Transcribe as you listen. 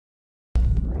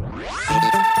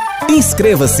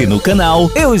Inscreva-se no canal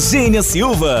Eugênia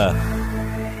Silva.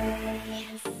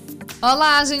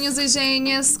 Olá, gênios e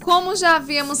gênias! Como já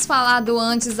havíamos falado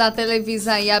antes, a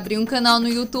Televisa aí abriu um canal no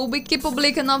YouTube que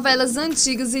publica novelas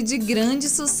antigas e de grande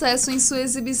sucesso em sua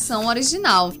exibição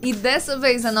original. E dessa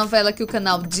vez a novela que o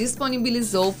canal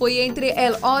disponibilizou foi Entre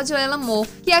El Ódio e El Amor,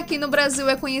 que aqui no Brasil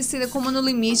é conhecida como No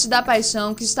Limite da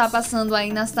Paixão, que está passando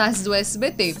aí nas tardes do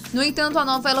SBT. No entanto, a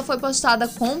novela foi postada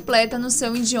completa no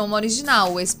seu idioma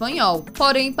original, o espanhol.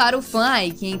 Porém, para o fã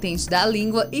aí que entende da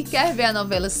língua e quer ver a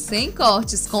novela sem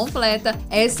cortes completa,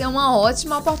 essa é uma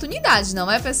ótima oportunidade,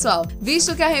 não é, pessoal?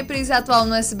 Visto que a reprise atual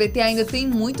no SBT ainda tem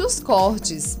muitos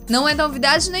cortes. Não é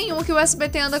novidade nenhuma que o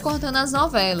SBT anda cortando as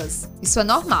novelas. Isso é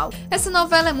normal. Essa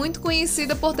novela é muito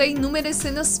conhecida por ter inúmeras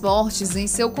cenas fortes em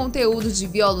seu conteúdo de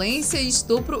violência,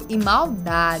 estupro e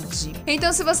maldade.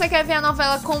 Então, se você quer ver a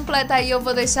novela completa aí, eu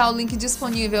vou deixar o link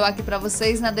disponível aqui pra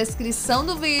vocês na descrição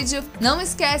do vídeo. Não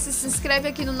esquece, se inscreve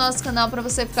aqui no nosso canal pra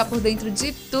você ficar por dentro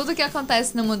de tudo que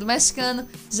acontece no mundo mexicano.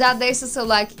 Já deixa o seu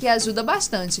like que ajuda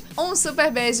bastante. Um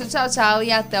super beijo, tchau, tchau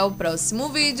e até o próximo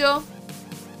vídeo.